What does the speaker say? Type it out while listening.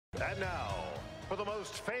And now, for the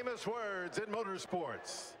most famous words in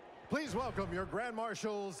motorsports, please welcome your Grand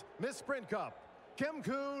Marshals, Miss Sprint Cup, Kim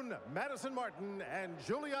Kuhn, Madison Martin, and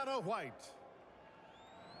Juliana White.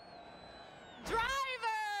 Drivers,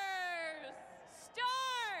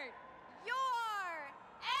 start your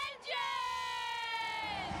engine!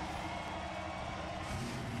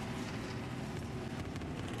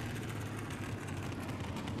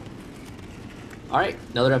 All right,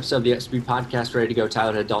 another episode of the XP Podcast, ready to go.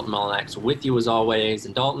 Tyler Head, Dalton Mullinax with you as always.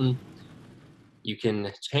 And Dalton, you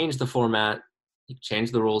can change the format, you can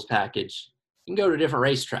change the rules package, you can go to a different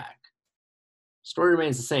racetrack. Story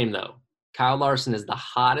remains the same though. Kyle Larson is the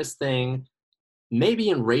hottest thing, maybe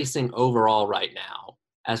in racing overall right now.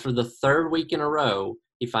 As for the third week in a row,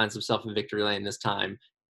 he finds himself in victory lane this time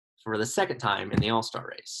for the second time in the All-Star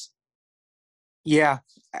race. Yeah,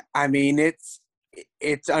 I mean it's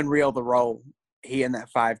unreal the role he and that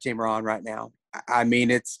 5-team are on right now. I mean,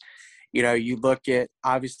 it's, you know, you look at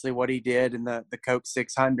obviously what he did in the Coke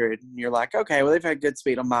 600, and you're like, okay, well, they've had good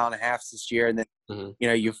speed on 1.5 miles this year. And then, you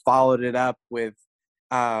know, you followed it up with,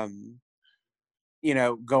 you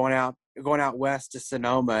know, going out west to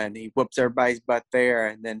Sonoma, and he whoops everybody's butt there.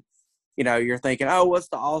 And then, you know, you're thinking, oh, what's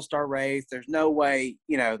the All-Star race? There's no way,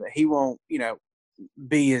 you know, that he won't, you know,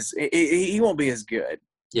 he won't be as good.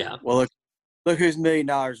 Yeah. Well, look who's $1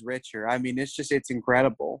 million richer. I mean, it's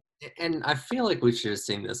incredible. And I feel like we should have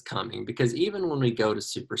seen this coming, because even when we go to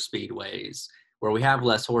super speedways where we have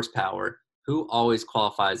less horsepower, who always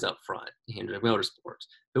qualifies up front? Hendrick Motorsports.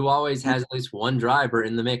 Who always has at least one driver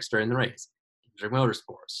in the mix during the race? Hendrick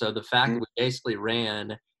Motorsports. So the fact that we basically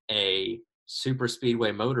ran a super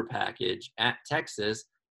speedway motor package at Texas,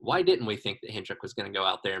 why didn't we think that Hendrick was going to go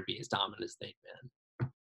out there and be as dominant as they've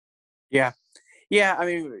been? Yeah. I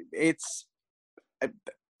mean, it's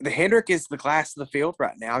the Hendrick is the class of the field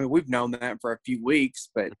right now. I mean, we've known that for a few weeks,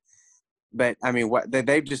 but I mean,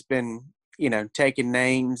 they've just been, you know, taking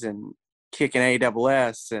names and kicking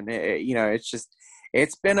ASS, and you know,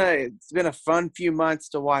 it's been a fun few months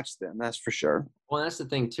to watch them. That's for sure. Well, that's the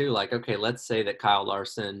thing too. Like, okay, let's say that Kyle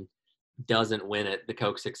Larson doesn't win at the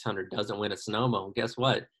Coke 600, doesn't win at Sonoma. Well, guess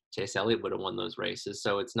what? Chase Elliott would have won those races.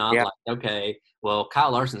 So it's not like, okay, well,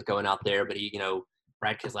 Kyle Larson's going out there, but he, you know,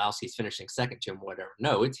 Brad Keselowski's finishing second to him or whatever.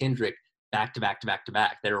 No, it's Hendrick back to back to back to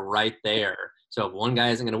back. They're right there. So if one guy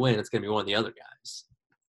isn't going to win, it's going to be one of the other guys.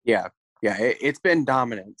 Yeah, it's been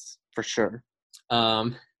dominance for sure.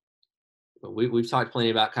 We've talked plenty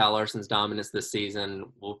about Kyle Larson's dominance this season.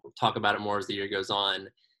 We'll talk about it more as the year goes on.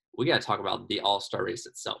 We got to talk about the All-Star race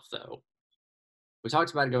itself, though. We talked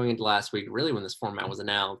about it going into last week, really when this format was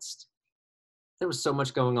announced. There was so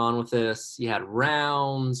much going on with this. You had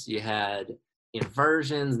rounds, you had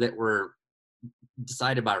inversions that were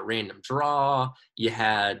decided by a random draw, you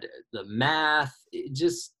had the math.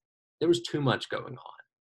 There was too much going on.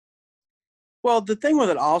 Well, the thing with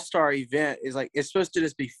an all-star event is, like, it's supposed to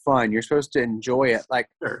just be fun. You're supposed to enjoy it. Like,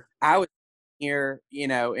 Sure. I was here, you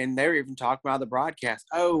know, and they were even talking about the broadcast.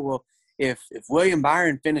 Oh, well, if William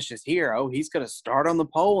Byron finishes here, he's going to start on the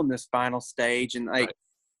pole in this final stage. And, like,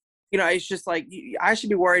 you know, it's just like, I should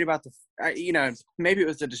be worried about you know, maybe it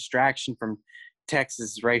was a distraction from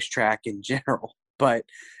Texas racetrack in general. But,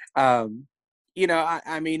 you know,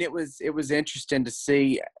 I mean, it was interesting to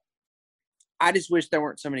see. I just wish there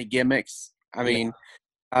weren't so many gimmicks. I mean,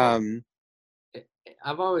 I've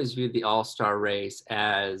always viewed the All-Star race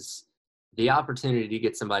as the opportunity to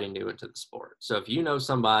get somebody new into the sport. So if you know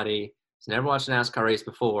somebody who's never watched a NASCAR race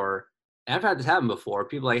before, and I've had this happen before,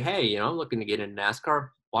 people are like, hey, you know, I'm looking to get into NASCAR,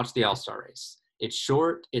 watch the All-Star race. It's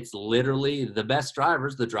short. It's literally the best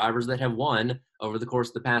drivers, the drivers that have won over the course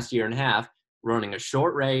of the past year and a half, running a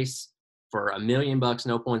short race for $1 million,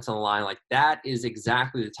 no points on the line. Like, that is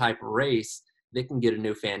exactly the type of race that can get a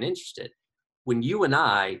new fan interested. When you and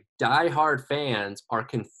I, diehard fans, are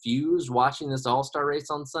confused watching this All-Star race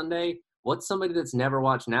on Sunday, what's somebody that's never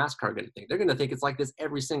watched NASCAR going to think? They're going to think it's like this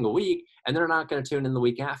every single week, and they're not going to tune in the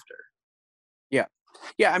week after.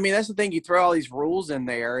 Yeah, I mean, that's the thing. You throw all these rules in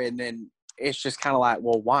there, and then it's just kind of like,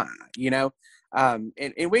 well, why? You know? And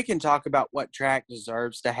we can talk about what track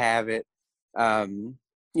deserves to have it,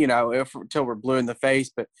 you know, until we're blue in the face.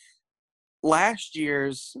 But last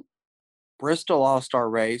year's Bristol All-Star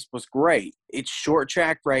race was great. It's short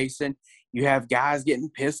track racing. You have guys getting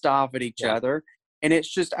pissed off at each other. And it's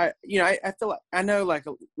just, I feel like, I know, like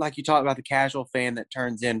you talked about the casual fan that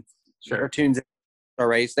turns in or tunes in a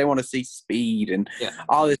race. They want to see speed and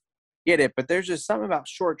all this, get it. But there's just something about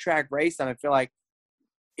short track racing I feel like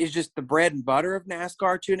is just the bread and butter of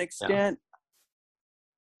NASCAR to an extent.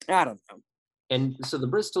 I don't know. And so the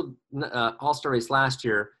Bristol All-Star race last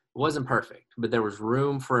year, wasn't perfect, but there was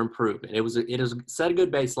room for improvement. It was set a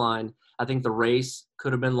good baseline. I think the race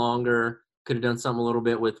could have been longer, could have done something a little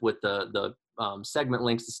bit with the segment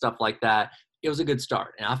lengths and stuff like that. It was a good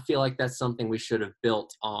start, and I feel like that's something we should have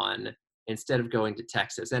built on instead of going to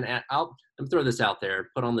Texas. And I'll throw this out there,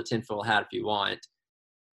 put on the tinfoil hat if you want.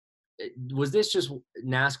 Was this just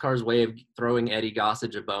NASCAR's way of throwing Eddie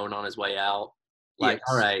Gossage a bone on his way out? Like, Yes.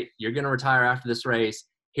 all right, you're going to retire after this race.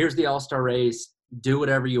 Here's the All-Star race. Do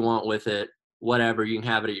whatever you want with it. Whatever, you can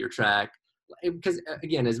have it at your track. Because,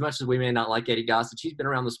 again, as much as we may not like Eddie Gossage, he's been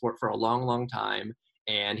around the sport for a long, long time,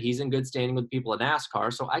 and he's in good standing with people at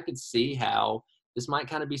NASCAR. So I could see how this might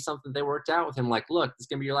kind of be something they worked out with him. Like, look, this is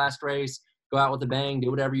going to be your last race. Go out with a bang.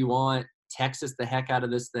 Do whatever you want. Texas the heck out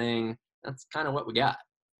of this thing. That's kind of what we got.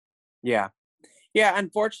 Yeah. Yeah,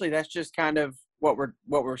 unfortunately, that's just kind of what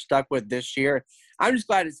we're stuck with this year. I'm just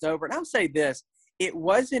glad it's over. And I'll say this, it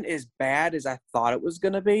wasn't as bad as I thought it was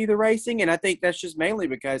going to be, the racing. And I think that's just mainly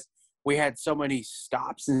because we had so many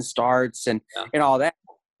stops and starts and all that.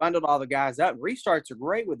 Bundled all the guys up. Restarts are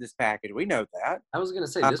great with this package. We know that. I was going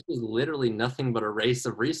to say, this was literally nothing but a race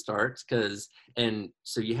of restarts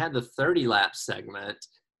so you had the 30-lap segment,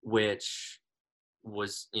 which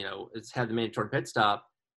was, it's had the mandatory pit stop.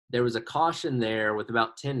 There was a caution there with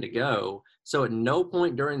about 10 to go. So at no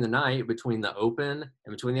point during the night between the Open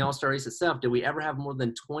and between the All-Star race itself did we ever have more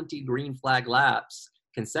than 20 green flag laps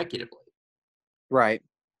consecutively. Right.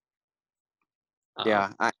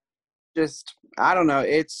 Yeah. I don't know.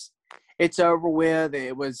 It's over with.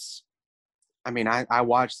 It was, I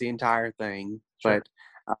watched the entire thing, Sure.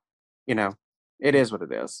 but it is what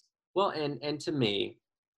it is. Well, and to me,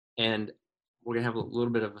 and we're going to have a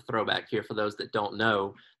little bit of a throwback here for those that don't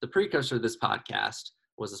know. The precursor to this podcast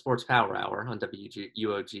was the Sports Power Hour on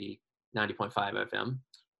WUOG 90.5 FM.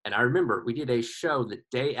 And I remember we did a show the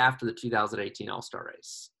day after the 2018 All-Star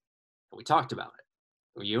race. And we talked about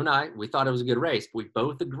it. You and I, we thought it was a good race. But we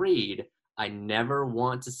both agreed, I never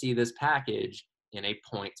want to see this package in a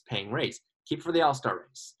points-paying race. Keep it for the All-Star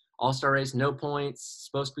race. All-Star race, no points,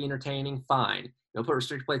 supposed to be entertaining, fine. Don't put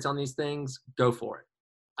restrict plates on these things, go for it.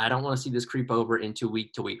 I don't want to see this creep over into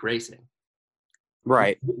week-to-week racing.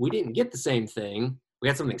 Right. We didn't get the same thing. We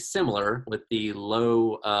had something similar with the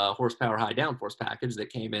low horsepower, high downforce package that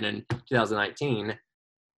came in 2019.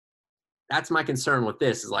 That's my concern with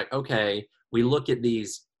this is like, okay, we look at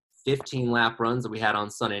these 15-lap runs that we had on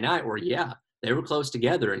Sunday night where, they were close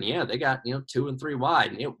together and, they got, 2 and 3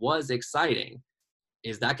 wide, and it was exciting.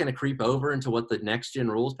 Is that going to creep over into what the next-gen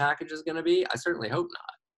rules package is going to be? I certainly hope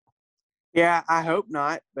not. Yeah, I hope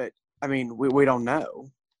not, but we don't know.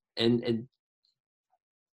 And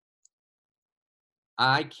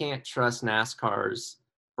I can't trust NASCAR's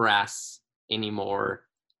brass anymore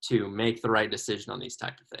to make the right decision on these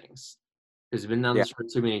type of things. Because we've been done this for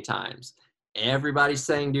too many times. Everybody's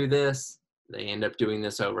saying do this, they end up doing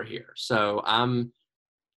this over here. So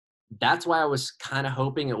that's why I was kind of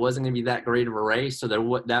hoping it wasn't going to be that great of a race, so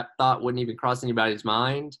that thought wouldn't even cross anybody's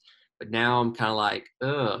mind. But now I'm kind of like,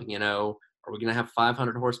 are we going to have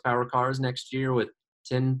 500 horsepower cars next year with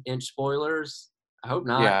 10-inch spoilers? I hope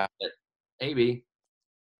not, but maybe.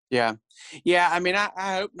 Yeah. Yeah,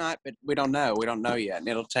 I hope not, but we don't know. We don't know yet, and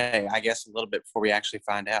it'll take, I guess, a little bit before we actually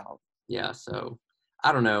find out. Yeah, so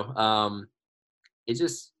I don't know.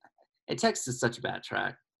 Texas is such a bad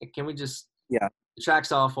track. Can we just – the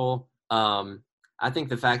track's awful. I think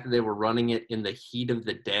the fact that they were running it in the heat of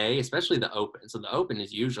the day, especially the Open. So the Open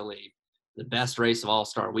is usually the best race of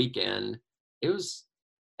All-Star weekend. It was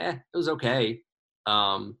okay.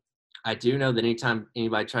 I do know that anytime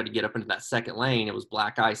anybody tried to get up into that second lane, it was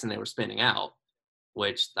black ice and they were spinning out,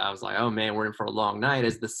 which I was like, oh man, we're in for a long night.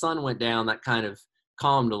 As the sun went down, that kind of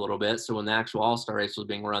calmed a little bit. So when the actual All-Star race was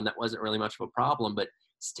being run, that wasn't really much of a problem. But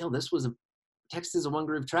still, Texas is a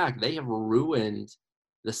one-groove track. They have ruined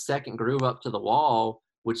the second groove up to the wall,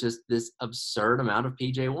 which is this absurd amount of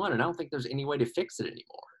PJ1, and I don't think there's any way to fix it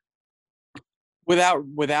anymore.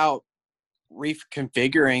 Without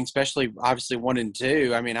reconfiguring, especially obviously 1 and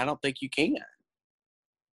 2, I don't think you can.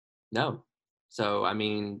 No. So, all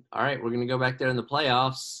right, we're going to go back there in the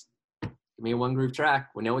playoffs. Give me a one-groove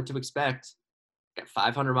track. We know what to expect. Got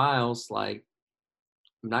 500 miles. I'm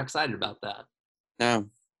not excited about that. No.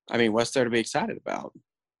 What's there to be excited about?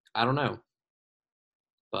 I don't know.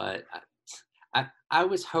 But I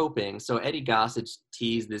was hoping, so Eddie Gossage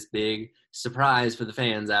teased this big surprise for the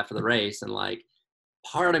fans after the race, and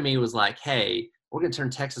part of me was like, hey, we're going to turn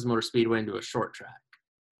Texas Motor Speedway into a short track.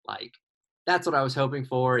 That's what I was hoping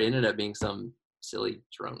for. It ended up being some silly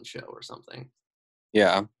drone show or something.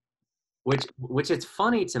 Yeah. Which it's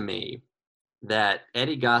funny to me that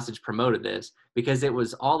Eddie Gossage promoted this because it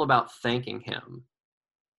was all about thanking him.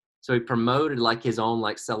 So he promoted like his own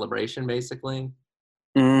like celebration, basically.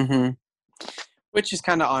 Mm-hmm. Which is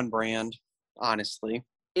kind of on brand, honestly.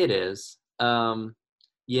 It is.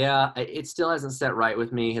 Yeah, it still hasn't set right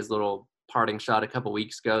with me. His little parting shot a couple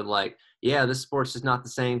weeks ago, like, yeah, this sport's just not the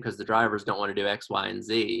same because the drivers don't want to do X, Y, and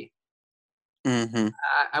Z. Mm-hmm.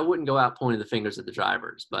 I wouldn't go out pointing the fingers at the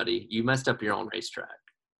drivers, buddy. You messed up your own racetrack.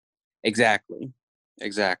 Exactly.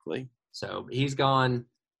 So he's gone.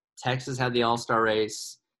 Texas had the All-Star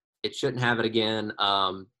race. It shouldn't have it again.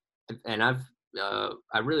 And I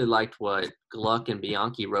really liked what Gluck and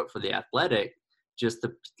Bianchi wrote for The Athletic. Just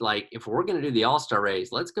if we're going to do the All-Star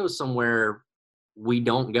race, let's go somewhere we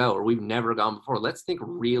don't go or we've never gone before. Let's think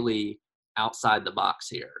really outside the box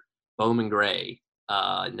here. Bowman Gray,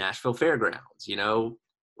 Nashville Fairgrounds,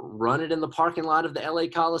 run it in the parking lot of the LA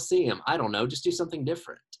Coliseum. I don't know, just do something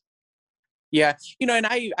different. Yeah, and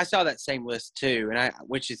I saw that same list too, and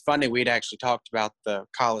which is funny. We'd actually talked about the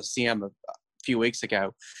Coliseum a few weeks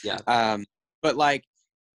ago. Yeah. But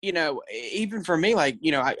even for me,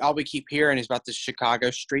 all we keep hearing is about the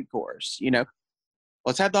Chicago street course.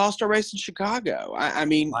 Let's have the All-Star race in Chicago. I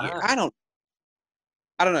mean, I don't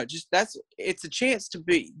know. Just it's a chance to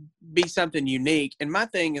be something unique. And my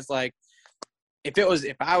thing is like, if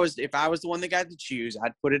I was the one that got to choose,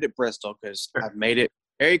 I'd put it at Bristol because Sure. I've made it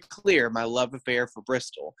very clear my love affair for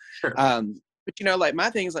Bristol. Sure. But my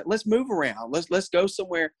thing is like, let's move around. Let's go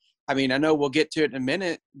somewhere. I mean, I know we'll get to it in a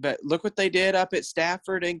minute, but look what they did up at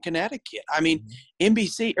Stafford in Connecticut. I mean,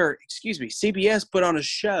 CBS put on a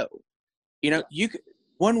show. You could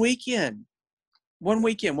one weekend,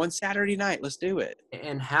 one Saturday night. Let's do it.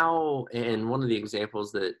 And one of the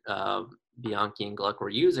examples that Bianchi and Gluck were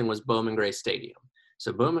using was Bowman Gray Stadium.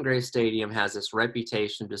 So Bowman Gray Stadium has this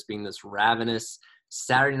reputation just being this ravenous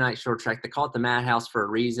Saturday night short track. They call it the Madhouse for a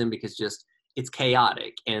reason because just it's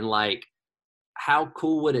chaotic. And like, how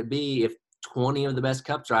cool would it be if 20 of the best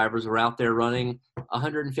Cup drivers were out there running a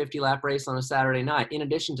 150 lap race on a Saturday night, in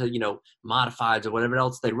addition to, modifieds or whatever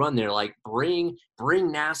else they run there? Like bring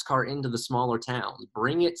NASCAR into the smaller towns,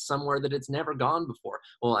 bring it somewhere that it's never gone before.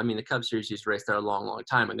 Well, I mean, the Cup Series used to race there a long, long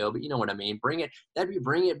time ago, but you know what I mean? Bring it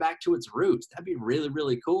back to its roots. That'd be really,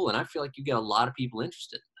 really cool. And I feel like you get a lot of people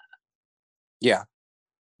interested in that. Yeah.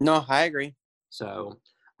 No, I agree. So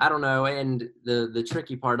I don't know. And the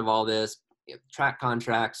tricky part of all this, track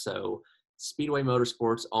contracts. So Speedway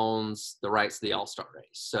Motorsports owns the rights to the All-Star race.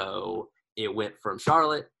 So it went from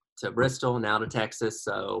Charlotte to Bristol, now to Texas.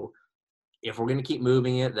 So if we're going to keep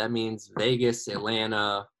moving it, that means Vegas,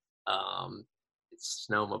 Atlanta,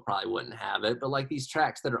 Sonoma probably wouldn't have it. But like these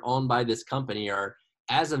tracks that are owned by this company are,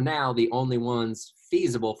 as of now, the only ones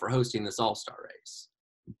feasible for hosting this All-Star race.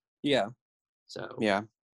 Yeah. So yeah.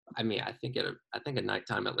 I mean, I think a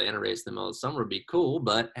nighttime Atlanta race in the middle of summer would be cool,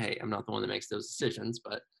 but hey, I'm not the one that makes those decisions.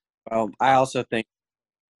 But I also think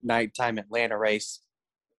nighttime Atlanta race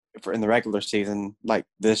in the regular season, like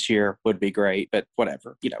this year, would be great. But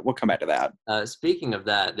whatever, we'll come back to that. Speaking of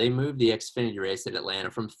that, they moved the Xfinity race at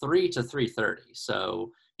Atlanta from 3 to 3:30.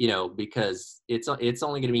 So because it's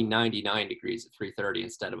only going to be 99 degrees at 3:30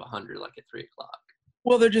 instead of 100 like at 3 o'clock.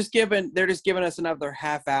 Well, they're just giving us another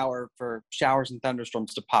half hour for showers and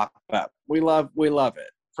thunderstorms to pop up. We love it.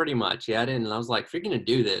 Pretty much, yeah. I was like, if you're gonna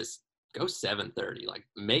do this, go 7:30. Like,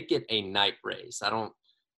 make it a night race.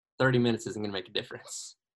 30 minutes isn't gonna make a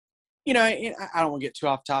difference. I don't want to get too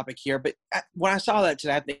off topic here, but when I saw that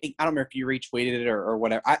today, I don't remember if you retweeted it or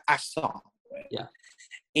whatever. I saw it. Yeah.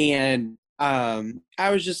 And I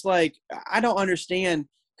was just like, I don't understand.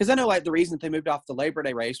 Because I know, like, the reason that they moved off the Labor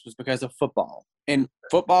Day race was because of football. And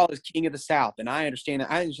football is king of the South. And I understand that.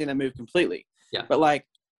 I understand that move completely. Yeah. But, like,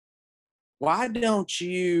 why don't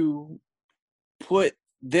you put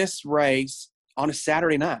this race on a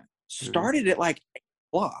Saturday night? Started at, like, 8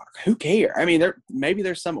 o'clock. Who cares? I mean, maybe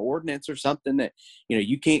there's some ordinance or something that,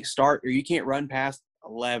 you can't start or you can't run past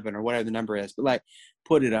 11 or whatever the number is. But, like,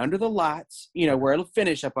 put it under the lights, where it'll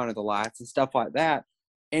finish up under the lights and stuff like that.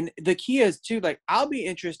 And the key is, too, like, I'll be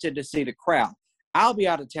interested to see the crowd. I'll be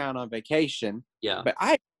out of town on vacation. Yeah. But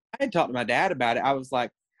I had talked to my dad about it. I was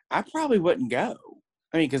like, I probably wouldn't go.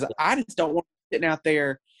 I mean, because I just don't want to sitting out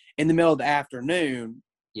there in the middle of the afternoon,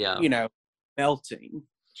 melting.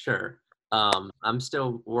 Sure. I'm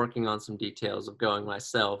still working on some details of going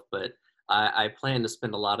myself, but I plan to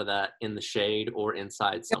spend a lot of that in the shade or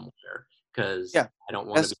inside somewhere because I don't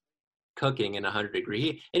want to be cooking in 100-degree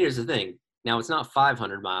heat. And here's the thing. Now, it's not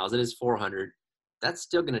 500 miles. It is 400. That's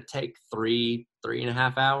still going to take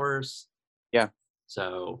 3.5 hours. Yeah.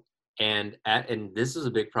 So, and this is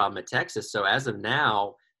a big problem at Texas. So as of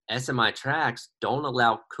now, SMI tracks don't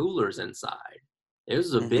allow coolers inside. It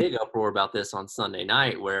was a big uproar about this on Sunday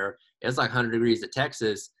night where it was like 100 degrees at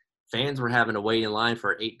Texas. Fans were having to wait in line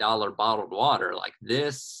for $8 bottled water. Like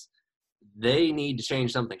this, they need to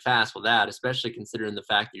change something fast with that, especially considering the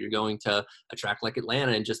fact that you're going to a track like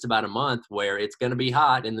Atlanta in just about a month where it's going to be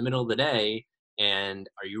hot in the middle of the day. And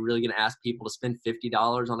are you really going to ask people to spend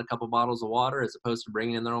 $50 on a couple bottles of water as opposed to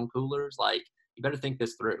bringing in their own coolers? Like, you better think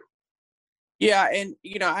this through. Yeah, and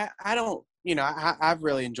I don't, I've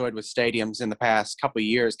really enjoyed with stadiums in the past couple of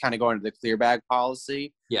years, kind of going to the clear bag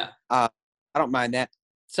policy. Yeah. I don't mind that.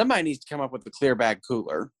 Somebody needs to come up with a clear bag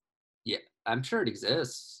cooler. Yeah, I'm sure it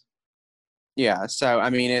exists. Yeah, so I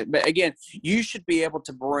mean, but again, you should be able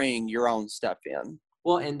to bring your own stuff in.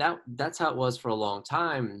 Well, and that's how it was for a long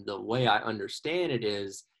time. The way I understand it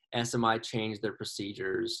is SMI changed their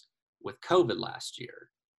procedures with COVID last year.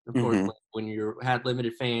 Of course, when you had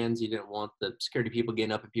limited fans, you didn't want the security people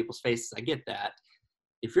getting up in people's faces. I get that.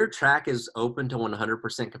 If your track is open to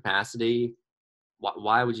 100% capacity,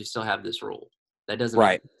 why would you still have this rule? That doesn't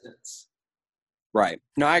make sense. Right.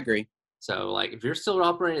 No, I agree. So, like, if you're still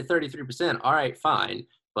operating at 33%, all right, fine.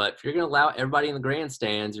 But if you're going to allow everybody in the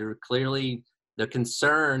grandstands, you're clearly – the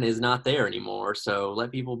concern is not there anymore. So let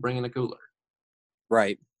people bring in a cooler.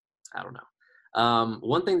 Right. I don't know.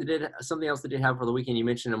 One thing something else that did happen for the weekend, you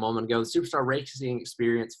mentioned a moment ago, the Superstar Racing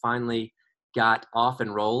Experience finally got off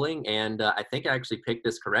and rolling. And I think I actually picked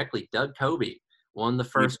this correctly. Doug Coby won the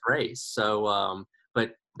first race. So,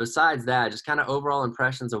 but besides that, just kind of overall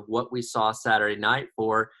impressions of what we saw Saturday night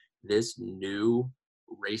for this new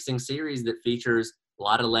racing series that features a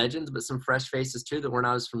lot of legends, but some fresh faces too that we're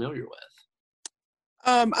not as familiar with.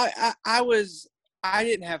 I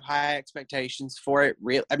didn't have high expectations for it.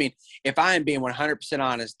 Real, I mean, if I am being 100%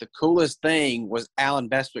 honest, the coolest thing was Alan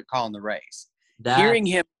Bestwick calling the race. Hearing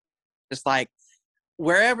him, it's like,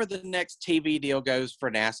 wherever the next TV deal goes for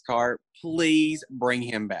NASCAR, please bring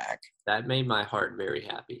him back. That made my heart very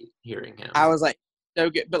happy hearing him. I was like, so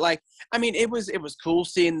good. But like, I mean, it was cool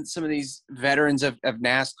seeing some of these veterans of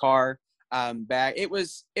NASCAR back. It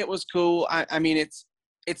was cool. I mean,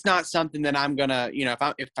 it's not something that I'm gonna,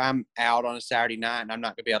 if I'm out on a Saturday night and I'm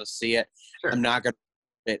not gonna be able to see it, sure. I'm not gonna.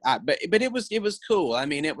 But it was cool. I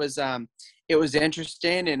mean, it was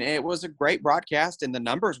interesting and it was a great broadcast and the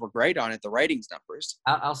numbers were great on it. The ratings numbers.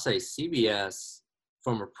 I'll say CBS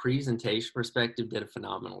from a presentation perspective did a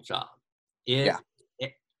phenomenal job.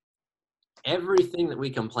 Everything that we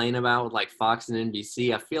complain about with like Fox and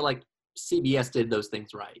NBC, I feel like CBS did those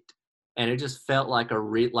things right, and it just felt like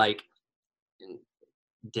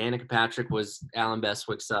Danica Patrick was Alan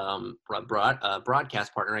Bestwick's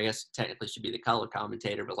broadcast partner. I guess technically should be the color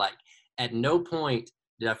commentator, but like at no point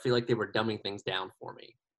did I feel like they were dumbing things down for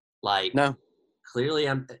me. Like, no, clearly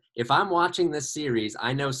if I'm watching this series,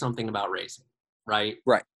 I know something about racing, right?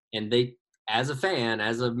 Right. And they, as a fan,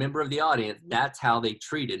 as a member of the audience, that's how they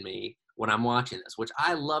treated me when I'm watching this, which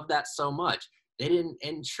I love that so much. They didn't,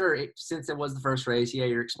 and sure, since it was the first race, yeah,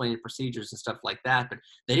 you're explaining procedures and stuff like that, but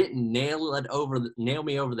they didn't nail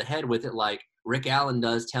me over the head with it like Rick Allen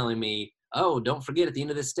does, telling me, oh, don't forget at the end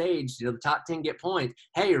of this stage, the top 10 get points.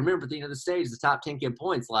 Hey, remember at the end of the stage, the top 10 get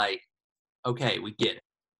points. Like, okay, we get it.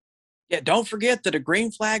 Yeah, don't forget that a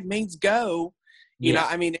green flag means go. You know,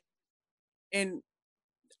 I mean, and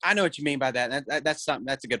I know what you mean by that. That's something.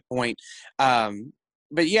 That's a good point.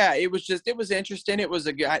 But yeah, it was interesting. It was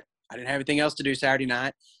I didn't have anything else to do Saturday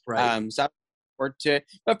night. Right. So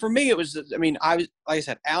but for me, it was, I mean, like I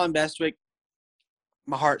said, Alan Bestwick,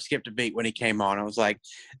 my heart skipped a beat when he came on. I was like,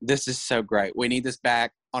 this is so great. We need this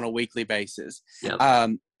back on a weekly basis. Yep.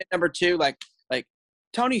 Number two, like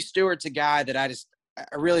Tony Stewart's a guy that I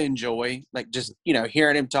really enjoy, like just,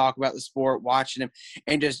 hearing him talk about the sport, watching him,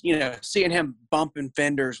 and just, seeing him bumping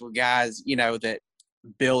fenders with guys, that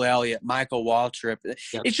Bill Elliott, Michael Waltrip.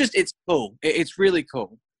 Yep. It's cool. It's really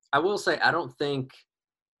cool. I will say, I don't think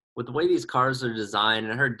with the way these cars are designed,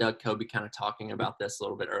 and I heard Doug Coby kind of talking about this a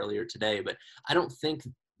little bit earlier today, but I don't think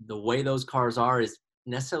the way those cars are is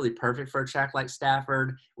necessarily perfect for a track like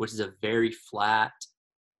Stafford, which is a very flat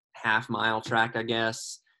half-mile track, I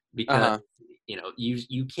guess, because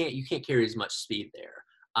you can't carry as much speed there.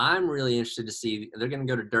 I'm really interested to see, they're going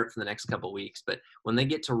to go to dirt for the next couple of weeks, but when they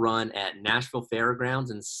get to run at Nashville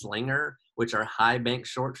Fairgrounds and Slinger, which are high bank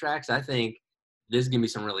short tracks, I think this is going to be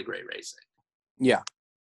some really great racing. Yeah.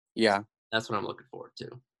 Yeah. That's what I'm looking forward to.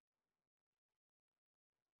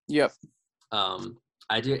 Yep.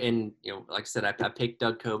 I do. And, like I said, I picked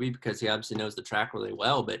Doug Coby because he obviously knows the track really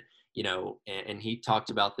well, but, and he talked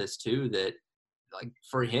about this too, that like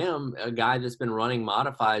for him, a guy that's been running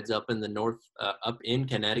modifieds up in the north, up in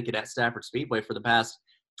Connecticut at Stafford Speedway for the past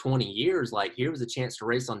 20 years, like here was a chance to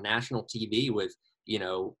race on national TV with,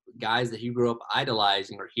 guys that he grew up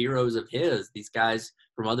idolizing or heroes of his, these guys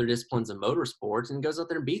from other disciplines of motorsports, and goes out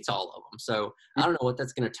there and beats all of them. So I don't know what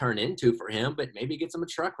that's going to turn into for him, but maybe he gets him a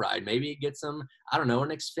truck ride. Maybe he gets him, I don't know, an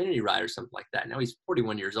Xfinity ride or something like that. Now he's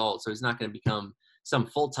 41 years old, so he's not going to become some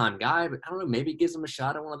full-time guy, but I don't know, maybe it gives him a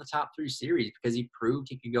shot at one of the top 3 series because he proved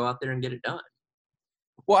he could go out there and get it done.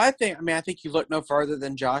 Well, I think you look no further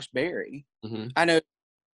than Josh Berry. Mm-hmm. I know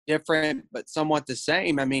different, but somewhat the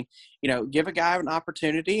same. I mean, give a guy an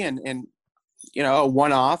opportunity and a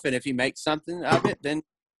one-off, and if he makes something of it, then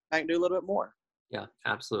I can do a little bit more. Yeah,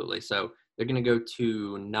 absolutely. So they're going to go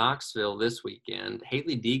to Knoxville this weekend.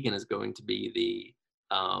 Haley Deegan is going to be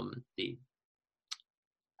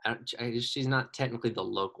she's not technically the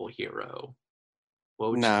local hero.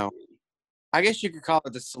 What would No. she be? I guess you could call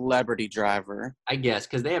it the celebrity driver. I guess,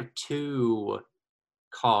 because they have 2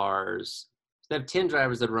 cars. They have 10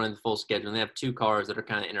 drivers that are running the full schedule, and they have 2 cars that are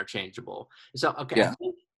kind of interchangeable. So, okay. Yeah.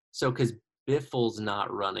 Because Biffle's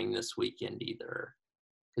not running this weekend either.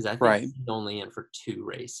 Because I think Right. he's only in for 2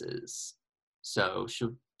 races. So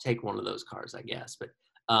she'll take one of those cars, I guess. But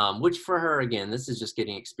which for her, again, this is just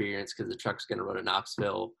getting experience because the truck's going to run at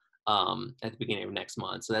Knoxville at the beginning of next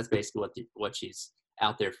month. So that's basically what she's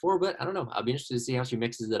out there for. But I don't know. I'll be interested to see how she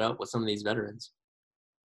mixes it up with some of these veterans.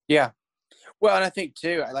 Yeah. Well, and I think,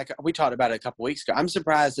 too, like we talked about it a couple weeks ago, I'm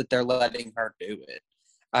surprised that they're letting her do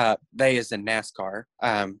it. They as in NASCAR.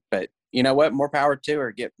 But you know what? More power to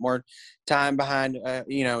her. Get more time behind.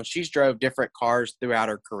 She's drove different cars throughout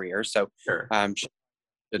her career. So Sure. she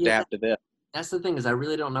adapt to this. That's the thing is I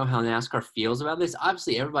really don't know how NASCAR feels about this.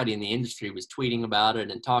 Obviously, everybody in the industry was tweeting about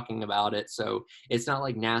it and talking about it. So it's not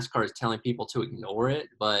like NASCAR is telling people to ignore it.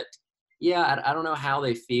 But, yeah, I don't know how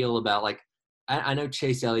they feel about, like, I know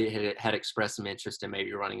Chase Elliott had expressed some interest in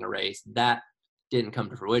maybe running a race. That didn't come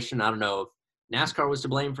to fruition. I don't know if NASCAR was to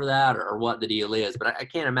blame for that or what the deal is. But I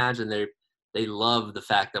can't imagine they love the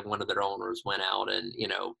fact that one of their owners went out and,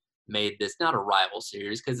 made this not a rival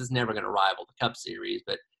series because it's never going to rival the Cup Series,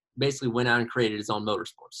 but basically went out and created his own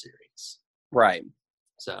motorsport series. Right.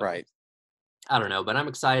 So right. I don't know, but I'm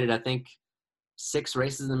excited. I think 6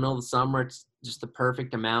 races in the middle of the summer, it's just the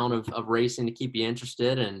perfect amount of racing to keep you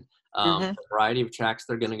interested, and a variety of tracks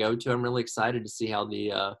they're going to go to. I'm really excited to see how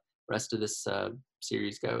the rest of this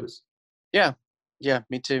series goes. Yeah,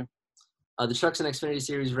 me too. The Trucks and Xfinity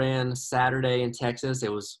Series ran Saturday in Texas.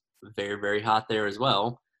 It was very, very hot there as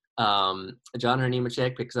well. John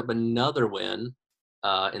Nemechek picks up another win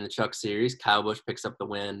in the Truck Series. Kyle Busch picks up the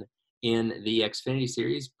win in the Xfinity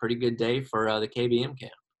Series. Pretty good day for the KBM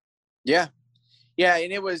camp. Yeah,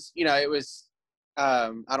 and it was, I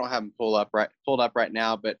don't have them pulled up right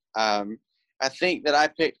now, but I think that I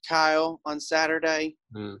picked Kyle on Saturday.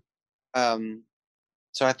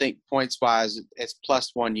 So I think points wise, it's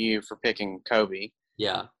 +1 U for picking Kobe.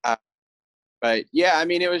 Yeah. But yeah, I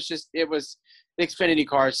mean, it was the Xfinity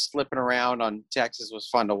cars slipping around on Texas was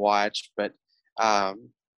fun to watch, but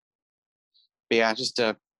yeah, just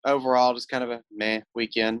overall, just kind of a meh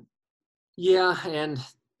weekend. Yeah, and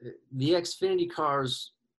the Xfinity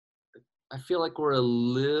cars, I feel like we're a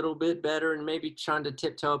little bit better and maybe trying to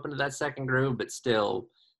tiptoe up into that second groove, but still,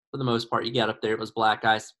 for the most part, you got up there. It was black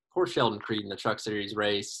ice. Poor Sheldon Creed in the Truck Series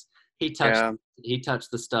race. He touched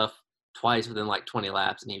the stuff twice within like 20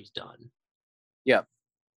 laps, and he was done. Yeah.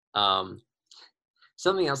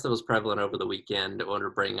 Something else that was prevalent over the weekend I wanted to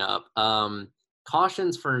bring up.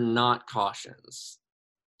 Cautions for not cautions.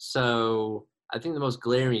 So I think the most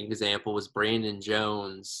glaring example was Brandon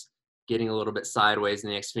Jones getting a little bit sideways in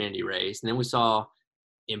the Xfinity race. And then we saw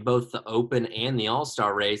in both the Open and the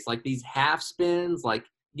All-Star race, like these half spins, like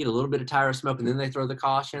you get a little bit of tire smoke and then they throw the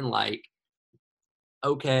caution. Like,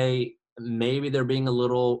 okay, maybe they're being a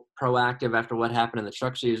little proactive after what happened in the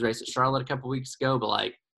Truck Series race at Charlotte a couple weeks ago, but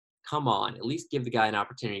like, come on, at least give the guy an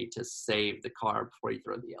opportunity to save the car before you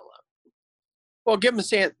throw the yellow. Well, give him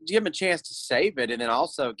a chance to save it, and then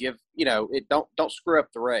also give it don't screw up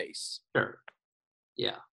the race. Sure.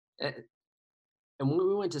 Yeah. And when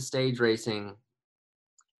we went to stage racing,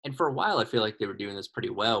 and for a while I feel like they were doing this pretty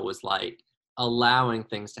well, was like allowing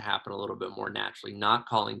things to happen a little bit more naturally, not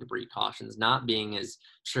calling debris cautions, not being as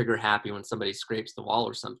trigger happy when somebody scrapes the wall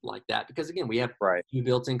or something like that. Because again, we have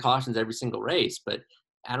built-in cautions every single race, but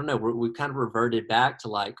I don't know, we've kind of reverted back to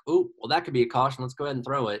like, oh, well, that could be a caution. Let's go ahead and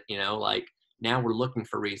throw it. Like now we're looking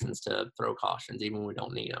for reasons to throw cautions, even when we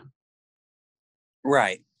don't need them.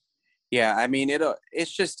 Right. Yeah. I mean,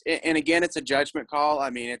 it's just, and again, it's a judgment call.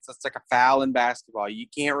 I mean, it's like a foul in basketball. You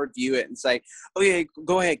can't review it and say, oh yeah,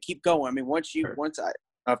 go ahead, keep going. I mean, once I don't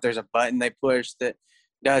know if there's a button they push that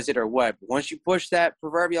does it or what. But once you push that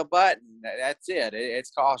proverbial button, that's it.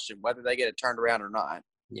 It's caution, whether they get it turned around or not.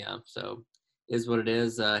 Yeah, so is what it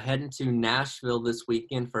is. Heading to Nashville this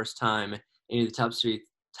weekend, first time any of the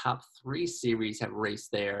top three series have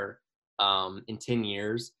raced there in 10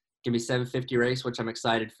 years. Give me 750 race, which I'm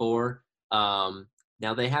excited for.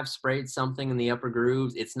 Now they have sprayed something in the upper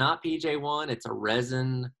grooves. It's not PJ1, it's a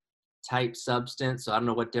resin type substance, so I don't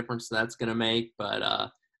know what difference that's going to make, but I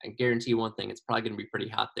can guarantee one thing, it's probably going to be pretty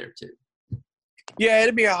hot there too. Yeah,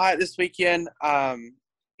 it'll be hot this weekend. I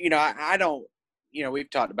don't, we've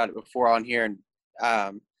talked about it before on here, and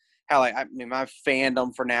how my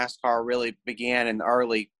fandom for NASCAR really began in the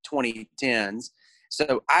early 2010s.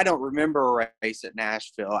 So I don't remember a race at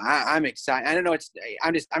Nashville. I'm excited. I don't know.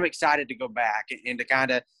 I'm excited to go back and to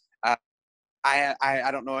kind of. I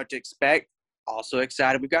don't know what to expect. Also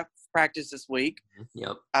excited. We've got practice this week.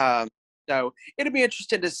 Yep. So it'll be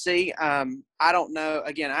interesting to see. I don't know.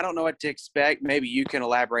 Again, I don't know what to expect. Maybe you can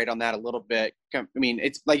elaborate on that a little bit. I mean,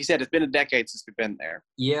 it's like you said, it's been a decade since we've been there.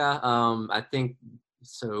 Yeah. I think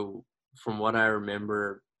so. From what I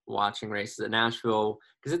remember watching races at Nashville,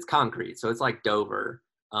 because it's concrete, so it's like Dover,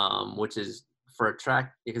 which is for a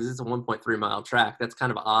track, because it's a 1.3 mile track. That's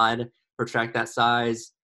kind of odd for a track that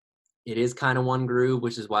size. It is kind of one groove,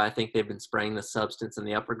 which is why I think they've been spraying the substance in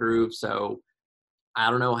the upper groove. So I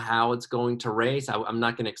don't know how it's going to race. I'm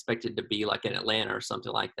not going to expect it to be like in Atlanta or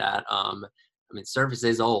something like that. I mean, surface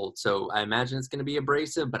is old, so I imagine it's going to be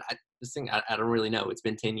abrasive, but I don't really know. It's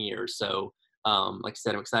been 10 years. So, like I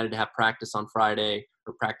said, I'm excited to have practice on Friday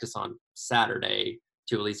or practice on Saturday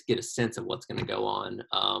to at least get a sense of what's going to go on.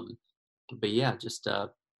 But yeah, just, I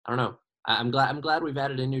don't know. I'm glad we've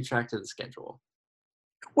added a new track to the schedule.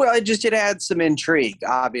 Well, it adds some intrigue,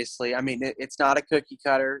 obviously. I mean, it's not a cookie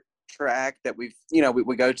cutter track that we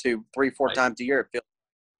go to 3-4 Right. times a year.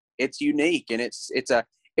 It's unique, and it's a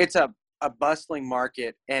bustling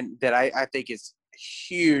market, and that I think is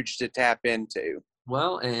huge to tap into.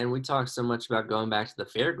 Well, and we talked so much about going back to the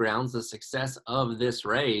fairgrounds. The success of this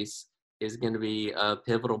race is going to be a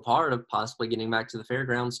pivotal part of possibly getting back to the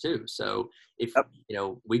fairgrounds too. So if,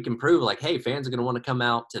 we can prove like, hey, fans are going to want to come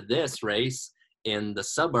out to this race in the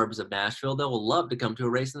suburbs of Nashville, they will love to come to a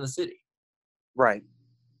race in the city. Right.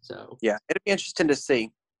 So yeah, it'll be interesting to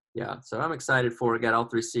see. Yeah, so I'm excited for it. Got all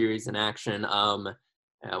three series in action.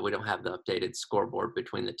 We don't have the updated scoreboard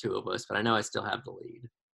between the two of us, but I know I still have the lead.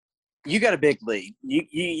 You got a big lead.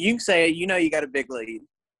 You can say it. You got a big lead.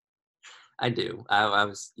 I do. I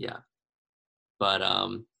was, yeah. But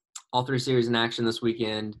all three series in action this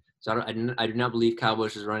weekend. So I do not believe Kyle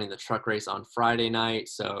Busch is running the truck race on Friday night.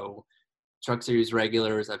 So truck series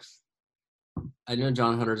regulars, I know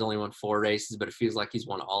John Hunter's only won 4 races, but it feels like he's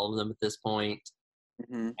won all of them at this point.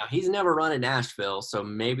 Mm-hmm. Now, he's never run in Nashville, so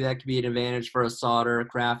maybe that could be an advantage for a Sauter, a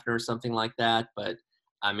Crafton, or something like that. But,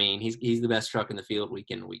 I mean, he's the best truck in the field week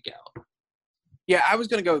in and week out. Yeah, I was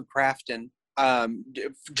going to go with Crafton,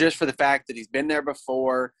 just for the fact that he's been there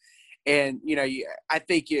before. And, I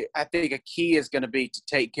think a key is going to be to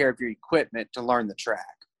take care of your equipment to learn the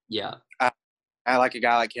track. Yeah. I like a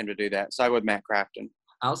guy like him to do that. So I would Matt Crafton.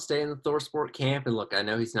 I'll stay in the ThorSport camp, and look, I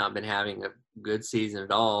know he's not been having a good season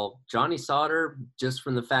at all. Johnny Sauter, just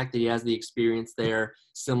from the fact that he has the experience there,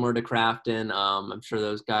 similar to Crafton, I'm sure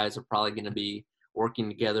those guys are probably going to be working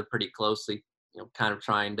together pretty closely, kind of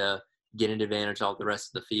trying to get an advantage off the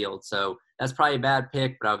rest of the field. So that's probably a bad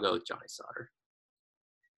pick, but I'll go with Johnny Sauter.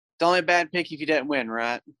 It's only a bad pick if you didn't win,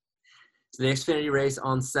 right? So the Xfinity race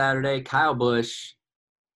on Saturday, Kyle Busch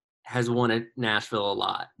has won at Nashville a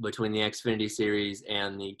lot between the Xfinity series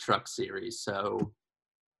and the truck series. So,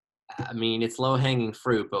 I mean, it's low-hanging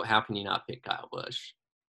fruit, but how can you not pick Kyle Busch?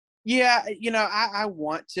 Yeah, I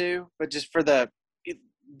want to, but just for the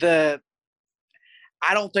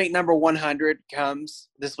I don't think number 100 comes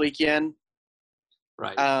this weekend.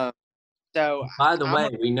 Right. So, by the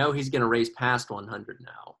way, we know he's going to race past 100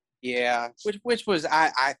 now. Yeah, which was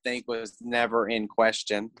I think was never in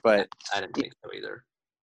question, but I didn't think so either.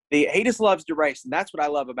 He just loves to race, and that's what I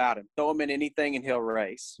love about him. Throw him in anything, and he'll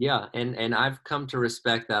race. Yeah, and I've come to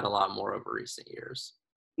respect that a lot more over recent years.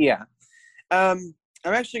 Yeah. I'm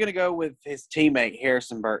actually going to go with his teammate,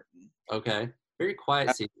 Harrison Burton. Okay. Very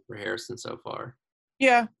quiet season for Harrison so far.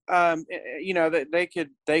 Yeah. They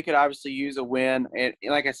could obviously use a win. And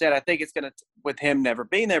like I said, I think it's going to, with him never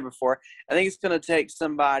being there before, I think it's going to take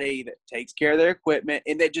somebody that takes care of their equipment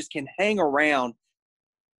and that just can hang around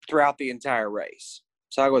throughout the entire race.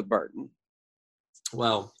 So I go with Burton.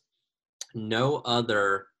 Well, no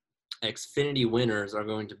other Xfinity winners are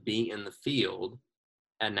going to be in the field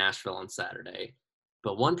at Nashville on Saturday.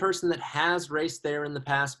 But one person that has raced there in the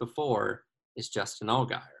past before is Justin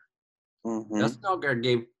Allgaier. Mm-hmm. Justin Allgaier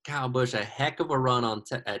gave Kyle Busch a heck of a run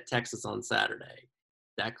at Texas on Saturday.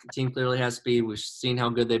 That team clearly has speed. We've seen how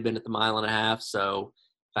good they've been at the 1.5 miles. So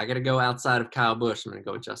if I got to go outside of Kyle Busch, I'm going to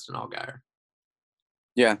go with Justin Allgaier.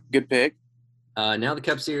 Yeah, good pick. Now the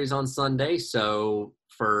Cup Series on Sunday. So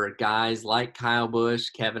for guys like Kyle Busch,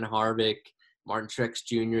 Kevin Harvick, Martin Truex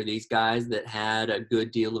Jr., these guys that had a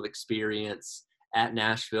good deal of experience at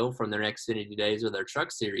Nashville from their Xfinity days or their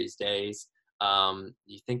Truck Series days,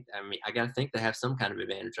 you think? I mean, I got to think they have some kind of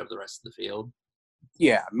advantage over the rest of the field.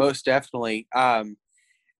 Yeah, most definitely.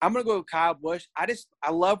 I'm gonna go with Kyle Busch. I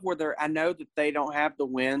love where I know that they don't have the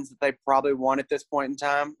wins that they probably want at this point in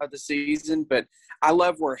time of the season, but I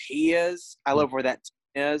love where he is. I love where that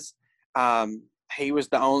team is. He was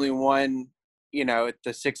the only one, at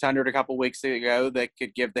the 600 a couple weeks ago that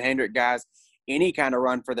could give the Hendrick guys any kind of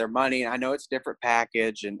run for their money. And I know it's different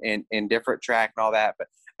package and different track and all that, but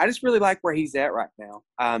I just really like where he's at right now.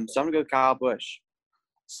 So I'm gonna go with Kyle Busch.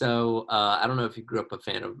 So I don't know if you grew up a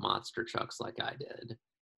fan of monster trucks like I did,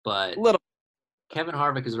 but Little. Kevin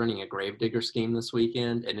Harvick is running a Gravedigger scheme this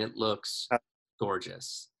weekend, and it looks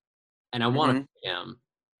gorgeous. And I want to pick him,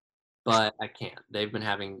 but I can't. They've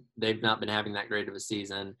not been having that great of a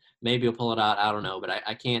season. Maybe he'll pull it out. I don't know, but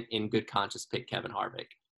I can't in good conscience pick Kevin Harvick.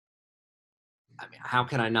 I mean, how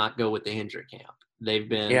can I not go with the Hendrick camp? They've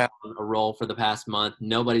been on a roll for the past month.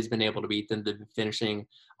 Nobody's been able to beat them. They've been finishing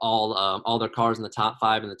all their cars in the top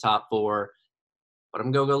 5 and the top 4. But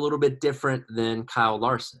I'm going to go a little bit different than Kyle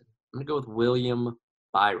Larson. I'm going to go with William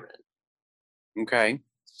Byron. Okay.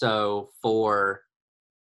 So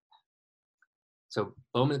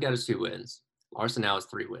Bowman's got his 2 wins. Larson now has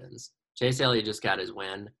 3 wins. Chase Elliott just got his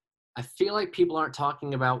win. I feel like people aren't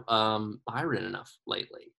talking about Byron enough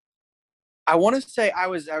lately. I want to say I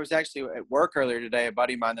was actually at work earlier today. A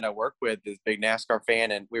buddy of mine that I work with is a big NASCAR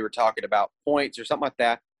fan, and we were talking about points or something like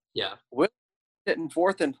that. Yeah. Will sitting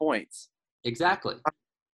 4th in points. Exactly.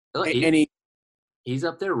 And he's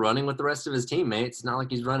up there running with the rest of his teammates. It's not like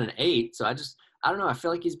he's running 8. So I don't know. I feel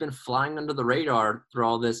like he's been flying under the radar through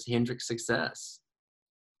all this Hendrick success.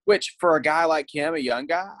 Which, for a guy like him, a young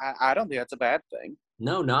guy, I don't think that's a bad thing.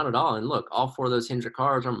 No, not at all. And look, all 4 of those Hendrick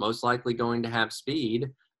cars are most likely going to have speed.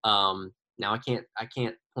 Now I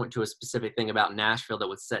can't point to a specific thing about Nashville that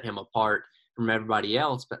would set him apart from everybody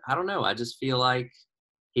else, but I don't know. I just feel like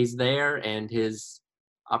he's there and his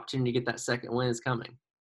opportunity to get that second win is coming.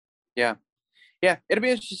 Yeah. Yeah. It'll be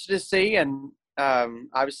interesting to see. And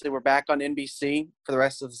obviously we're back on NBC for the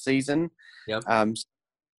rest of the season. Yep.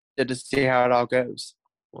 Good to see how it all goes.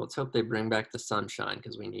 Well, let's hope they bring back the sunshine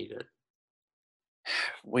because we need it.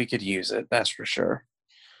 We could use it. That's for sure.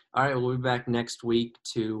 All right, we'll be back next week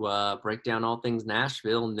to break down all things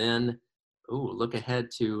Nashville and then look ahead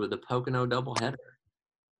to the Pocono doubleheader.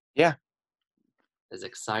 Yeah. As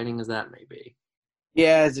exciting as that may be.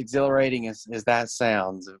 Yeah, as exhilarating as that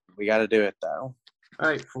sounds. We got to do it, though. All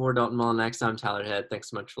right, for Dalton Mullen, next time, Tyler Head. Thanks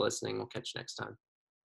so much for listening. We'll catch you next time.